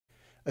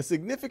A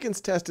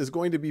significance test is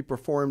going to be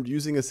performed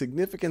using a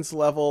significance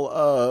level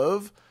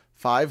of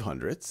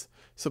 0.05.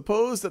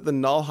 Suppose that the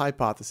null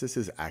hypothesis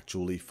is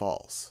actually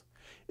false.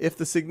 If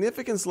the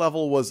significance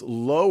level was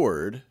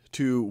lowered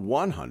to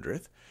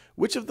 1/100th,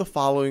 which of the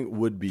following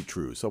would be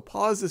true? So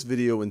pause this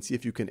video and see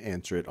if you can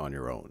answer it on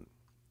your own.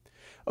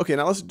 Okay,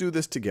 now let's do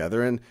this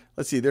together, and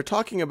let's see, they're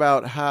talking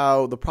about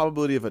how the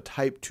probability of a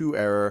type 2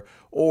 error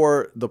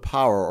or the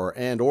power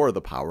or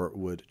the power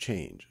would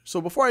change.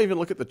 So before I even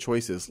look at the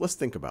choices, let's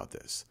think about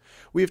this.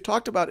 We have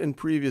talked about in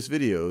previous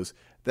videos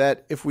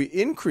that if we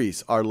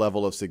increase our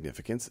level of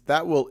significance,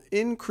 that will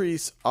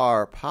increase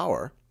our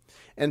power,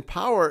 and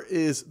power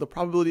is the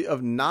probability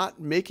of not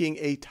making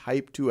a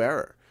type 2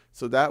 error.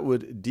 So that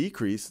would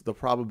decrease the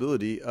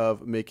probability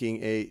of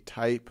making a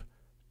type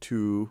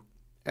 2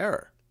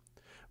 error.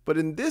 But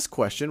in this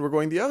question, we're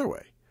going the other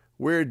way.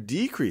 We're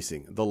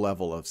decreasing the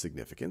level of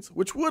significance,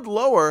 which would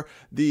lower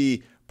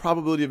the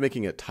probability of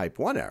making a type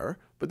 1 error,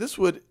 but this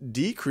would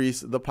decrease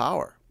the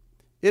power.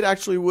 It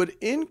actually would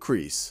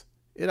increase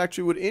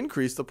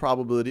the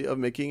probability of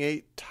making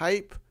a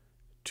type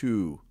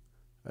 2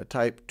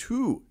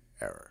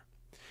 error.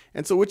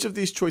 And so which of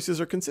these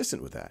choices are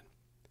consistent with that?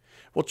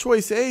 Well,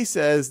 choice A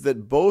says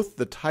that both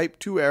the type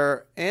 2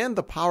 error and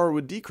the power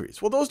would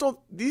decrease. Well,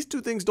 these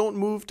two things don't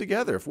move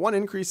together. If one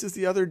increases,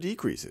 the other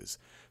decreases.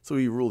 So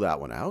we rule that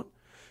one out.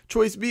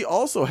 Choice B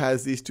also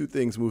has these two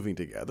things moving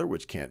together,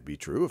 which can't be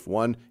true. If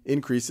one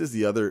increases,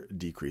 the other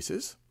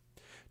decreases.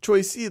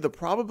 Choice C, the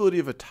probability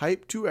of a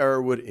type 2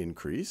 error would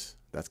increase.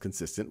 That's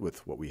consistent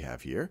with what we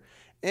have here.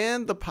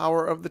 And the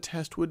power of the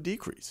test would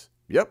decrease.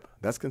 Yep,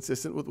 that's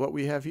consistent with what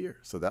we have here.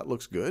 So that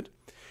looks good.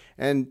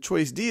 And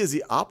choice D is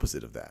the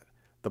opposite of that.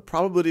 The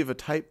probability of a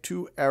type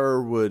 2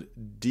 error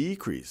would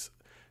decrease.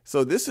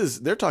 So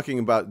they're talking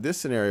about this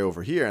scenario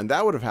over here, and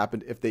that would have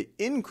happened if they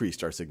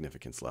increased our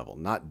significance level,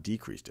 not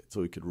decreased it.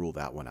 So we could rule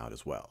that one out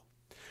as well.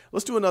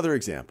 Let's do another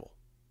example.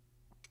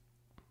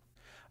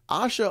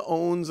 Asha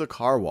owns a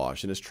car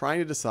wash and is trying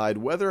to decide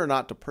whether or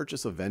not to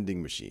purchase a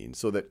vending machine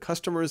so that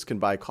customers can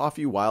buy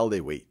coffee while they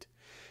wait.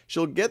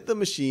 She'll get the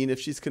machine if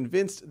she's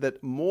convinced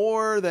that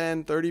more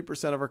than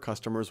 30% of her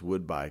customers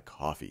would buy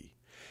coffee.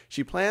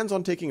 She plans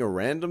on taking a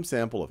random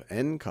sample of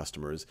N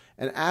customers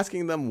and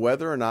asking them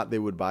whether or not they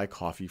would buy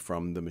coffee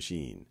from the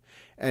machine.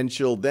 And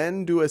she'll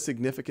then do a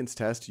significance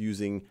test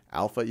using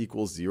alpha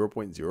equals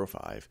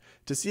 0.05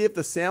 to see if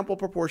the sample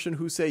proportion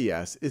who say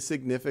yes is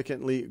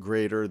significantly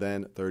greater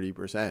than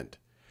 30%.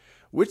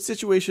 Which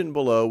situation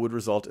below would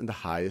result in the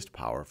highest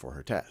power for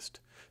her test?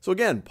 So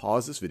again,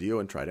 pause this video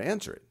and try to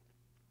answer it.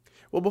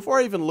 Well, before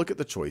I even look at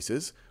the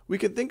choices, we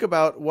could think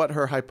about what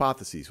her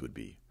hypotheses would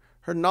be.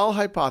 Her null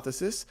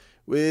hypothesis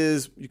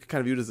is, you can kind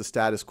of view it as the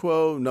status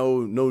quo,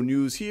 no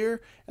news here,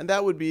 and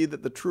that would be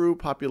that the true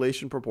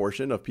population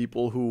proportion of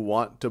people who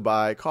want to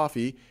buy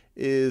coffee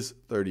is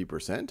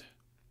 30%.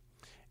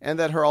 And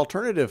that her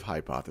alternative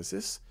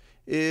hypothesis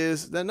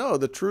is that no,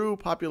 the true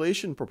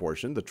population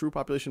proportion, the true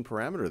population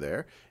parameter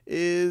there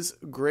is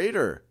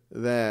greater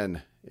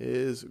than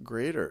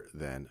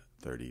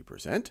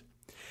 30%.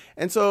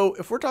 And so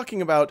if we're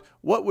talking about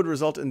what would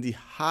result in the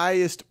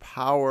highest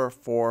power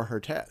for her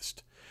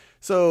test,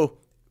 so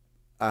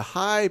a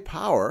high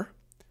power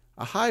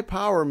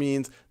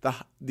means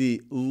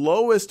the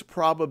lowest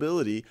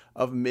probability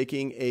of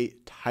making a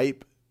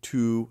type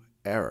 2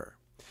 error.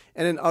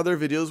 And in other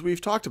videos,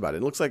 we've talked about it.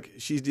 It looks like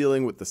she's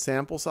dealing with the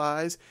sample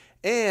size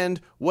and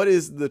what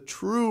is the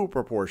true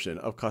proportion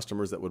of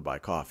customers that would buy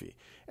coffee.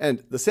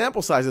 And the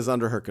sample size is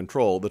under her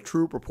control. The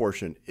true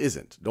proportion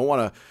isn't. Don't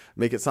want to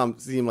make it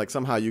seem like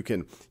somehow you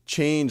can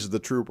change the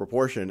true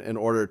proportion in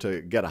order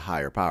to get a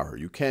higher power.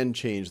 You can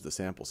change the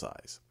sample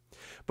size.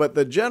 But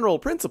the general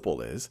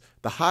principle is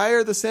the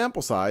higher the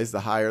sample size,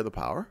 the higher the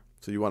power.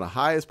 So you want a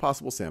highest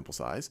possible sample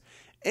size.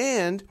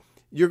 And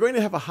you're going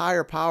to have a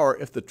higher power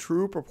if the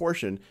true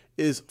proportion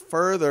is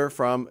further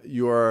from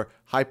your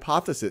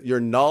hypothesis,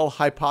 your null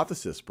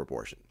hypothesis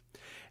proportion.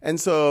 And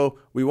so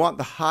we want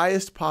the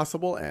highest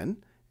possible n,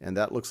 and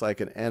that looks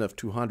like an n of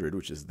 200,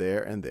 which is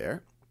there and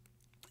there.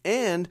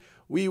 And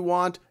we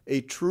want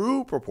a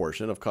true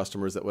proportion of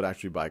customers that would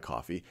actually buy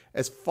coffee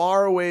as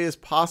far away as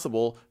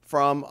possible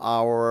from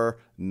our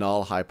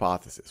null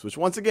hypothesis, which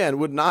once again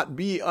would not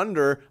be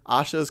under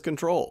Asha's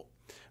control.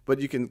 But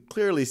you can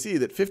clearly see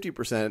that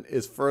 50%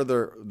 is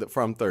further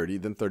from 30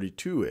 than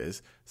 32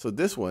 is. So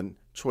this one,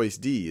 choice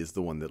D, is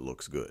the one that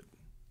looks good.